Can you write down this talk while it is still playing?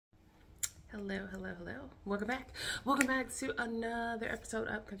Hello, hello, hello. Welcome back. Welcome back to another episode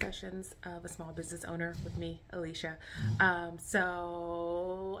of Confessions of a Small Business Owner with me, Alicia.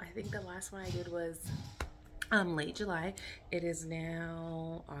 So I think the last one I did was late July. It is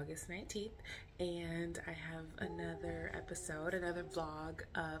now August 19th, and I have another episode, another vlog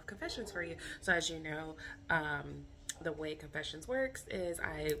of confessions for you. So as you know, the way Confessions works is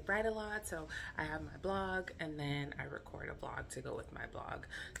I write a lot, so I have my blog and then I record a vlog to go with my blog.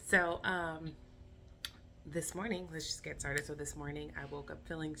 So this morning, let's just get started. So this morning I woke up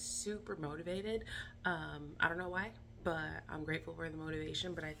feeling super motivated. I don't know why, but I'm grateful for the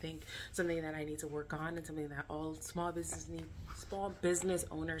motivation. But I think something that I need to work on, and something that all small business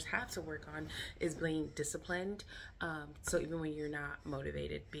owners have to work on, is being disciplined. So even when you're not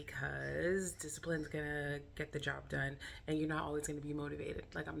motivated, because discipline's gonna get the job done, and you're not always gonna be motivated.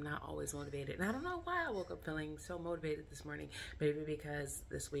 Like, I'm not always motivated, and I don't know why I woke up feeling so motivated this morning. Maybe because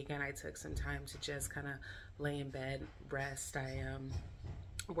this weekend I took some time to just kind of lay in bed, rest. I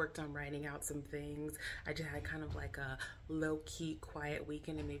worked on writing out some things. I just had kind of like a low-key quiet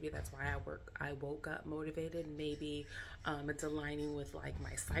weekend, and maybe that's why I woke up motivated. Maybe it's aligning with like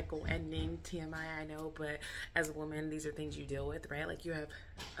my cycle ending. TMI, I know, but as a woman, these are things you deal with, right? Like, you have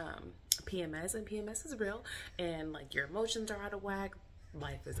PMS, and PMS is real, and like your emotions are out of whack.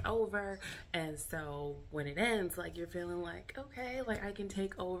 Life is over, and so when it ends, like, you're feeling like, okay, like, I can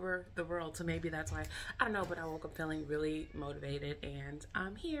take over the world. So maybe that's why, I don't know, but I woke up feeling really motivated, and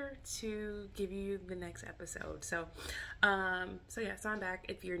I'm here to give you the next episode. So so I'm back.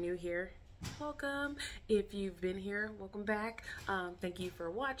 If you're new here, welcome. If you've been here, welcome back. Thank you for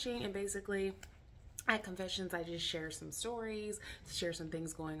watching. And basically, at Confessions, I just share some stories, share some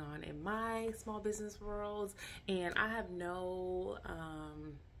things going on in my small business world, and I have no,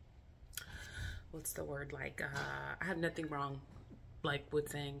 what's the word, like, I have nothing wrong, like, with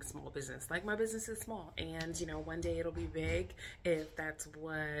saying small business. Like, my business is small, and, you know, one day it'll be big if that's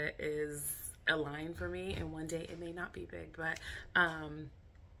what is aligned for me, and one day it may not be big, but,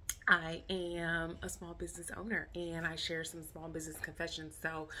 I am a small business owner, and I share some small business confessions.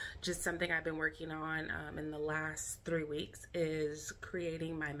 So just something I've been working on in the last 3 weeks is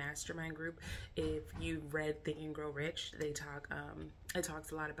creating my mastermind group. If you've read Think and Grow Rich, it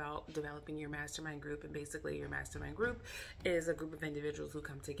talks a lot about developing your mastermind group, and basically your mastermind group is a group of individuals who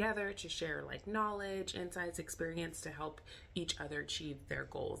come together to share like knowledge, insights, experience to help each other achieve their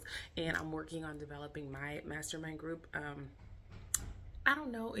goals. And I'm working on developing my mastermind group. I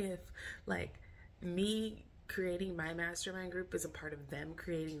don't know if like me creating my mastermind group is a part of them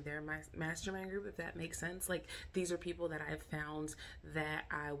creating their mastermind group, if that makes sense. Like, these are people that I've found that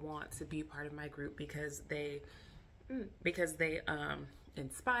I want to be part of my group because they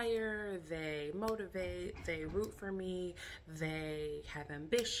inspire, they motivate, they root for me, they have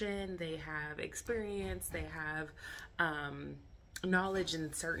ambition, they have experience, they have knowledge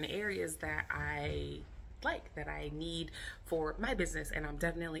in certain areas that I need for my business, and I'm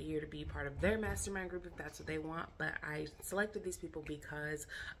definitely here to be part of their mastermind group if that's what they want. But I selected these people because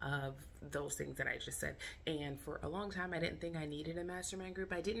of those things that I just said. And for a long time, I didn't think I needed a mastermind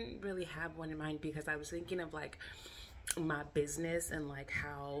group. I didn't really have one in mind because I was thinking of like my business and like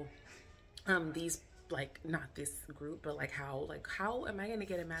how these, like, not this group, but like how am I going to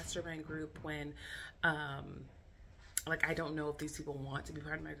get a mastermind group when like, I don't know if these people want to be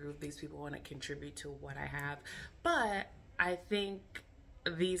part of my group, these people want to contribute to what I have. But I think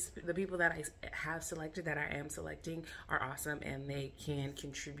the people that I have selected, that I am selecting, are awesome, and they can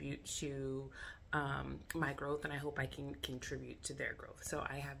contribute to my growth, and I hope I can contribute to their growth. So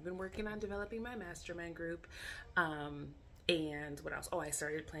I have been working on developing my mastermind group. And what else? Oh, I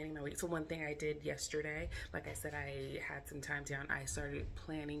started planning my week. So one thing I did yesterday, like I said, I had some time down. I started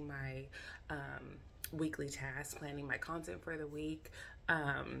planning my weekly tasks, planning my content for the week,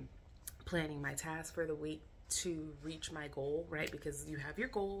 planning my tasks for the week to reach my goal, right? Because you have your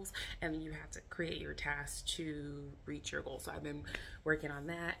goals and you have to create your tasks to reach your goal. So I've been working on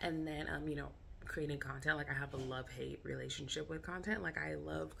that, and then you know, creating content. Like, I have a love-hate relationship with content. Like, I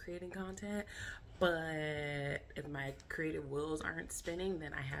love creating content, but if my creative wheels aren't spinning,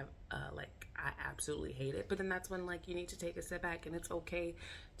 then I have I absolutely hate it. But then that's when, like, you need to take a step back, and it's okay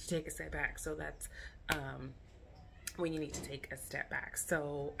to take a step back. So that's when you need to take a step back.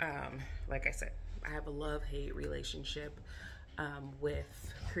 So like I said, I have a love-hate relationship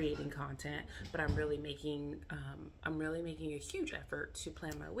with creating content, but I'm really making a huge effort to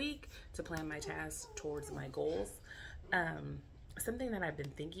plan my week, to plan my tasks towards my goals. Something that I've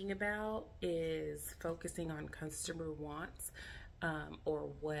been thinking about is focusing on customer wants,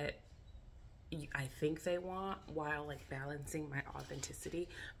 or what I think they want, while like balancing my authenticity,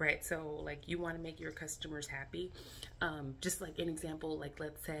 right? So like you want to make your customers happy. Just like an example, like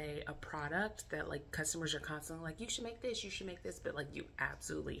let's say a product that like customers are constantly like, you should make this, you should make this, but like you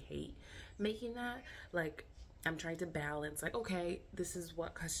absolutely hate making that. Like I'm trying to balance like, okay, this is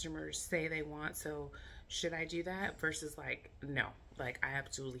what customers say they want, so should I do that? Versus like, no, like I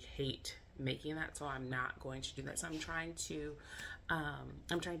absolutely hate making that, so I'm not going to do that. So I'm trying to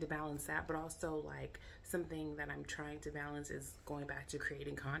balance that, but also like something that I'm trying to balance is going back to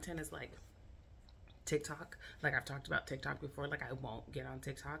creating content is like TikTok. Like I've talked about TikTok before, like I won't get on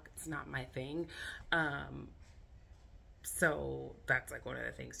TikTok. It's not my thing. So that's like one of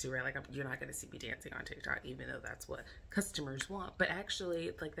the things too, right? Like you're not going to see me dancing on TikTok, even though that's what customers want. But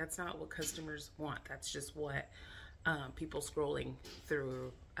actually, like that's not what customers want. That's just what people scrolling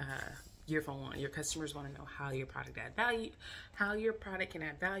through your phone want. Your customers want to know how your product add value, how your product can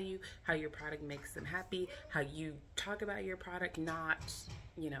add value, how your product makes them happy, how you talk about your product, not,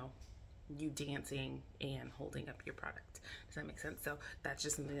 you know, you dancing and holding up your product. Does that make sense? So that's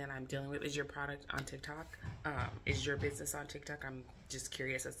just something that I'm dealing with. Is your product on TikTok? Is your business on TikTok? I'm just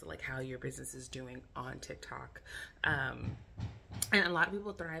curious as to like how your business is doing on TikTok. And a lot of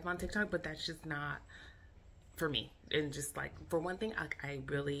people thrive on TikTok, but that's just not for me. And just like, for one thing, I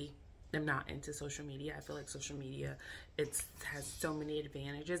really am not into social media. I feel like social media, has so many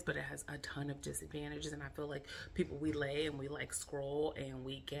advantages, but it has a ton of disadvantages. And I feel like people, we lay and we like scroll and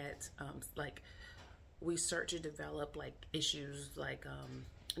we get like we start to develop like issues like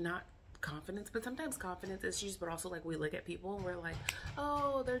not confidence, but sometimes confidence issues, but also like we look at people and we're like,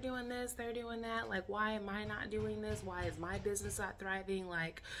 oh, they're doing this, they're doing that, like why am I not doing this? Why is my business not thriving?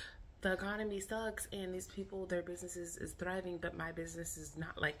 Like the economy sucks and these people, their businesses is thriving, but my business is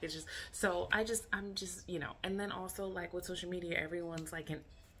not. Like it's just, so I'm just, you know. And then also like with social media, everyone's like an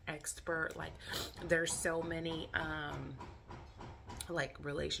expert. Like there's so many like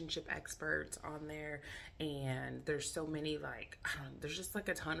relationship experts on there, and there's so many like there's just like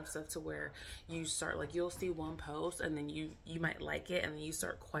a ton of stuff to where you start like you'll see one post and then you might like it and then you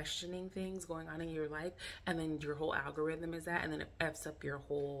start questioning things going on in your life, and then your whole algorithm is that, and then it f's up your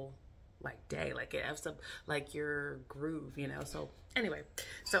whole like day, like it f's up like your groove, you know. So anyway,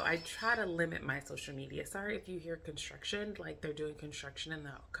 so I try to limit my social media. Sorry if you hear construction, like they're doing construction in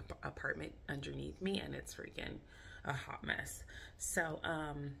the apartment underneath me and it's freaking a hot mess. So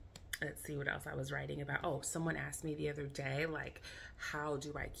let's see what else I was writing about. Oh, someone asked me the other day, like, how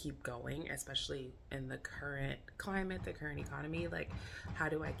do I keep going, especially in the current climate, the current economy, like how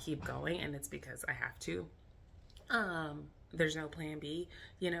do I keep going? And it's because I have to. There's no plan B,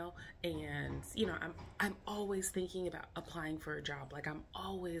 you know, and you know, I'm always thinking about applying for a job. Like I'm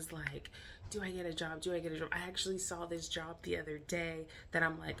always like, do I get a job? Do I get a job? I actually saw this job the other day that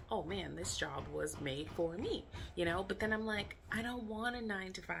I'm like, oh man, this job was made for me, you know. But then I'm like, I don't want a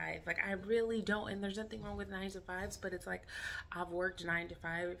 9-to-5. Like I really don't. And there's nothing wrong with 9-to-5s, but it's like I've worked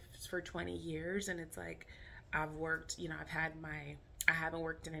 9-to-5 for 20 years, and it's like I've worked, you know, I haven't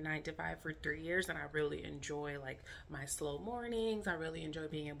worked in a 9-to-5 for 3 years, and I really enjoy like my slow mornings. I really enjoy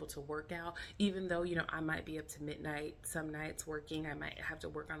being able to work out, even though, you know, I might be up to midnight some nights working. I might have to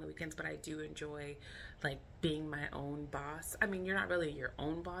work on the weekends, but I do enjoy like being my own boss. I mean, you're not really your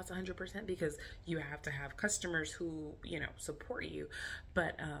own boss 100% because you have to have customers who, you know, support you.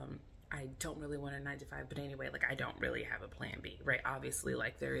 But I don't really want a 9-to-5, but anyway, like I don't really have a plan B, right? Obviously,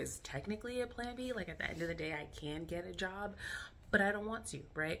 like there is technically a plan B. Like at the end of the day, I can get a job, but I don't want to,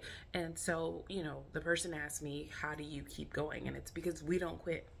 right? And so, you know, the person asked me, how do you keep going? And it's because we don't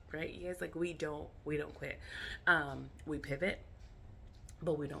quit, right? You guys, like we don't quit. We pivot,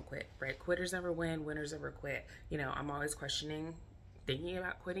 but we don't quit, right? Quitters never win, winners never quit. You know, I'm always questioning, thinking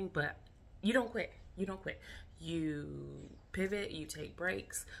about quitting, but you don't quit. You don't quit. You pivot, you take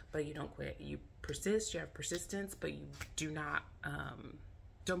breaks, but you don't quit. You persist, you have persistence, but you do not,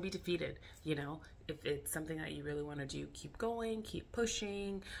 don't be defeated, you know. If it's something that you really want to do, keep going, keep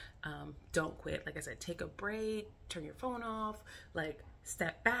pushing, don't quit. Like I said, take a break, turn your phone off, like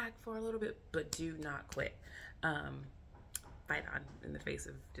step back for a little bit, but do not quit. Fight on in the face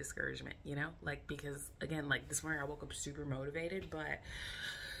of discouragement, you know, like, because again, like this morning I woke up super motivated, but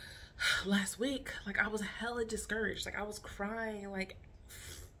last week, like I was hella discouraged. Like I was crying like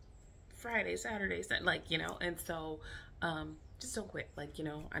Friday, Saturday, like, you know, and so, just don't quit. Like, you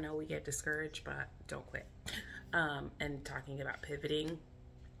know, I know we get discouraged, but don't quit. And talking about pivoting,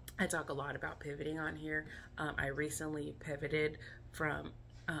 I talk a lot about pivoting on here. I recently pivoted from,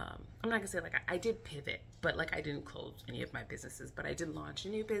 I'm not gonna say like I did pivot, but like I didn't close any of my businesses, but I did launch a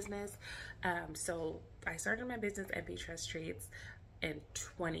new business. So I started my business, MP Trust Treats. in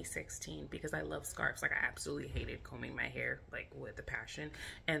 2016 because I love scarves. Like I absolutely hated combing my hair like with a passion.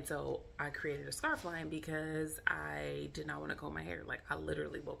 And so I created a scarf line because I did not want to comb my hair. Like I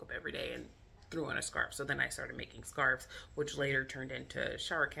literally woke up every day and threw on a scarf. So then I started making scarves, which later turned into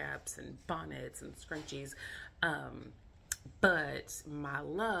shower caps and bonnets and scrunchies. But my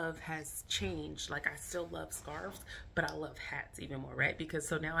love has changed. Like I still love scarves, but I love hats even more, right? Because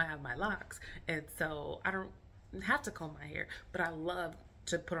so now I have my locks, and so I don't have to comb my hair, but I love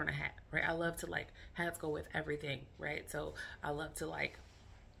to put on a hat, right? I love to like hats go with everything, right? So I love to like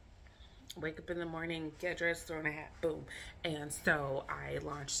wake up in the morning, get dressed, throw on a hat, boom. And so I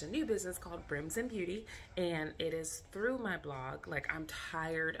launched a new business called Brims and Beauty, and it is through my blog. Like I'm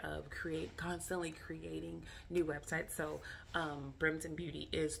tired of constantly creating new websites. So Brims and Beauty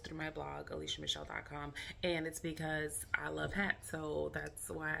is through my blog, AliciaMichelle.com, and it's because I love hats. So that's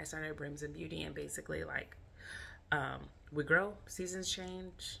why I started Brims and Beauty, and basically like we grow, seasons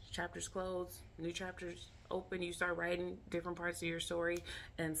change, chapters close, new chapters open, you start writing different parts of your story,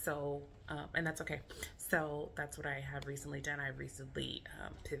 and so and that's okay. So that's what I have recently done. I recently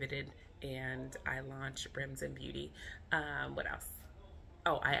pivoted and I launched Brims and Beauty. What else?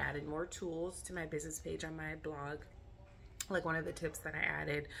 Oh, I added more tools to my business page on my blog. Like one of the tips that I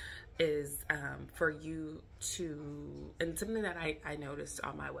added is for you to, and something that I noticed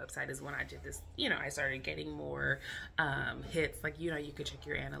on my website is when I did this, I started getting more hits. Like, you could check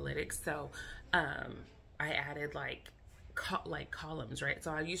your analytics. So I added like columns, right?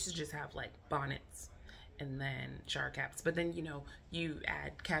 So I used to just have like bonnets and then shower caps, but then you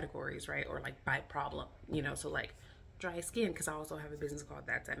add categories, right? Or like by problem, so like dry skin, because I also have a business called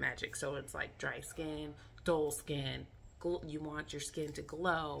That's That Magic. So it's like dry skin, dull skin, you want your skin to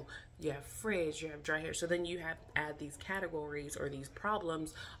glow, you have frizz, you have dry hair. So then you add these categories or these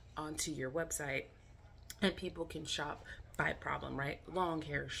problems onto your website, and people can shop by problem, right? Long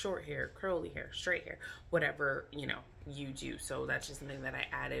hair, short hair, curly hair, straight hair, whatever, you do. So that's just something that I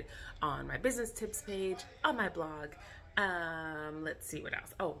added on my business tips page on my blog. Let's see what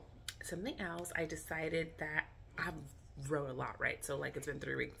else. Oh, something else. I decided that I've wrote a lot, right? So like it's been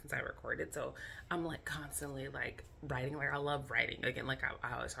 3 weeks since I recorded, so I'm like constantly like writing. Like I love writing, again, like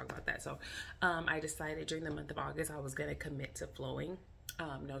I always talk about that. So I decided during the month of August I was gonna commit to flowing.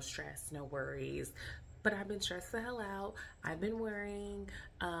 No stress, no worries, but I've been stressed the hell out. I've been worrying,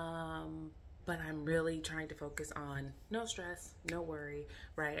 but I'm really trying to focus on no stress, no worry,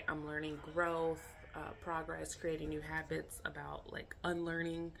 right? I'm learning growth, progress, creating new habits, about like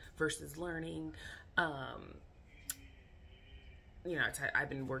unlearning versus learning. I've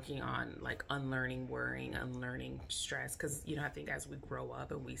been working on like unlearning worrying, unlearning stress, because I think as we grow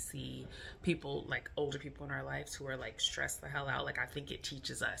up and we see people, like older people in our lives who are like stressed the hell out, like I think it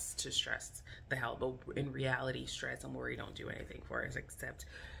teaches us to stress the hell, but in reality stress and worry don't do anything for us except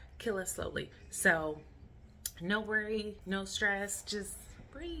kill us slowly. So no worry, no stress, just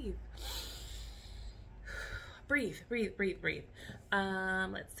breathe. Breathe.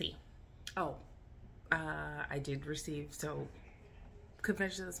 Let's see. I did receive, so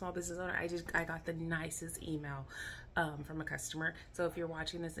Confessions of a Small Business Owner, I got the nicest email from a customer. So if you're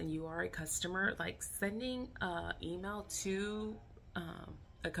watching this and you are a customer, like sending email to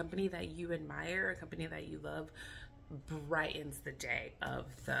a company that you admire, a company that you love, brightens the day of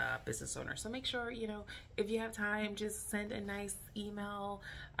the business owner. So make sure, if you have time, just send a nice email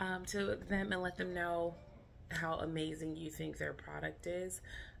to them and let them know how amazing you think their product is.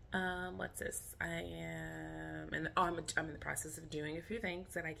 What's this? I'm in the process of doing a few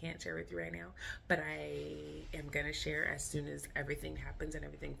things that I can't share with you right now, but I am gonna share as soon as everything happens and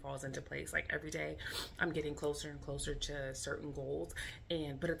everything falls into place. Like every day I'm getting closer and closer to certain goals,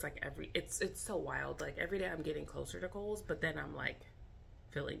 but it's like it's so wild. Like every day I'm getting closer to goals, but then I'm like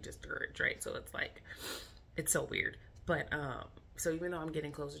feeling discouraged, right? So it's like, it's so weird. But so even though I'm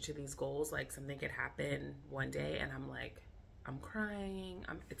getting closer to these goals, like something could happen one day and I'm like, I'm crying.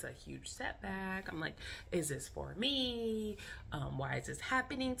 It's a huge setback. I'm like, is this for me? Why is this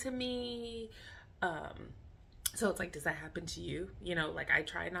happening to me? So it's like, does that happen to you? Like I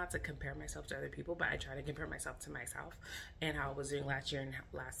try not to compare myself to other people, but I try to compare myself to myself and how I was doing last year and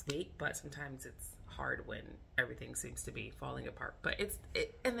last week. But sometimes it's hard when everything seems to be falling apart. But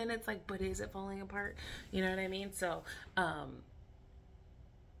and then it's like, but is it falling apart? You know what I mean? So,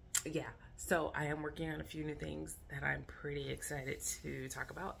 yeah. So I am working on a few new things that I'm pretty excited to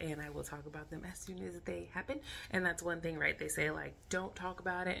talk about, and I will talk about them as soon as they happen. And that's one thing, right? They say like, don't talk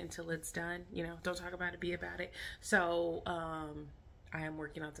about it until it's done, don't talk about it, be about it. So I am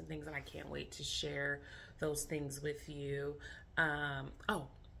working on some things and I can't wait to share those things with you.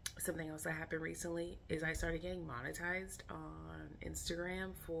 something else that happened recently is I started getting monetized on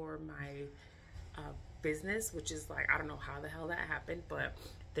Instagram for my business, which is like, I don't know how the hell that happened, but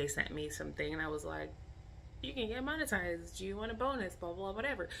they sent me something and I was like, you can get monetized. Do you want a bonus? Blah, blah,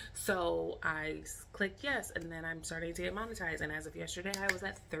 whatever. So I clicked yes, and then I'm starting to get monetized. And as of yesterday, I was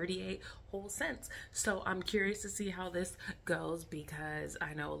at 38 whole cents. So I'm curious to see how this goes, because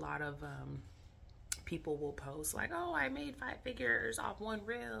I know a lot of people will post like, oh, I made 5 figures off one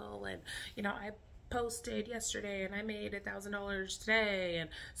reel, and you know, I posted yesterday and I made $1,000 today. And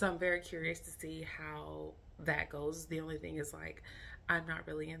so I'm very curious to see how that goes. The only thing is, like, I'm not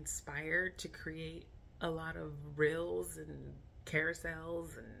really inspired to create a lot of reels and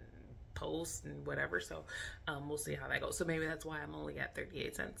carousels and posts and whatever. So we'll see how that goes. So maybe that's why I'm only at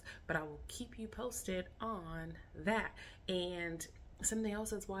 38 cents, but I will keep you posted on that. And something else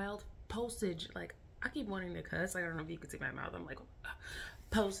that's wild, postage. Like, I keep wanting to cuss. Like, I don't know if you can see my mouth. I'm like,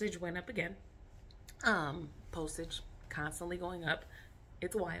 postage went up again. Postage constantly going up.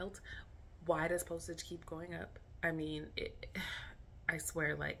 It's wild. Why does postage keep going up? I mean, I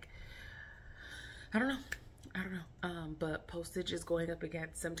swear, like, I don't know. But postage is going up again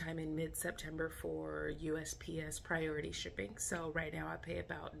sometime in mid-September for USPS priority shipping. So right now I pay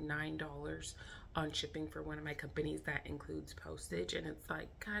about $9 on shipping for one of my companies that includes postage. And it's like,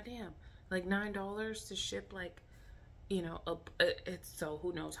 goddamn, like $9 to ship, like, you know, up. It's, so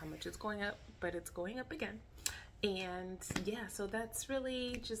who knows how much it's going up, but it's going up again. And yeah, so that's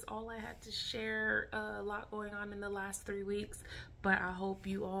really just all I had to share. A lot going on in the last 3 weeks, but I hope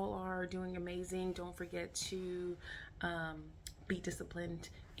you all are doing amazing. Don't forget to be disciplined,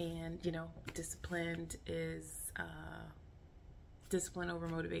 and you know, disciplined is discipline over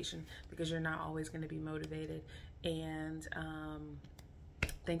motivation, because you're not always going to be motivated. And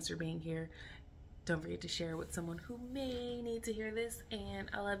thanks for being here. Don't forget to share with someone who may need to hear this. And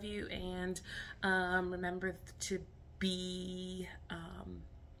I love you. And remember to be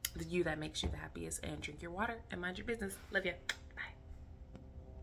the you that makes you the happiest. And drink your water and mind your business. Love you.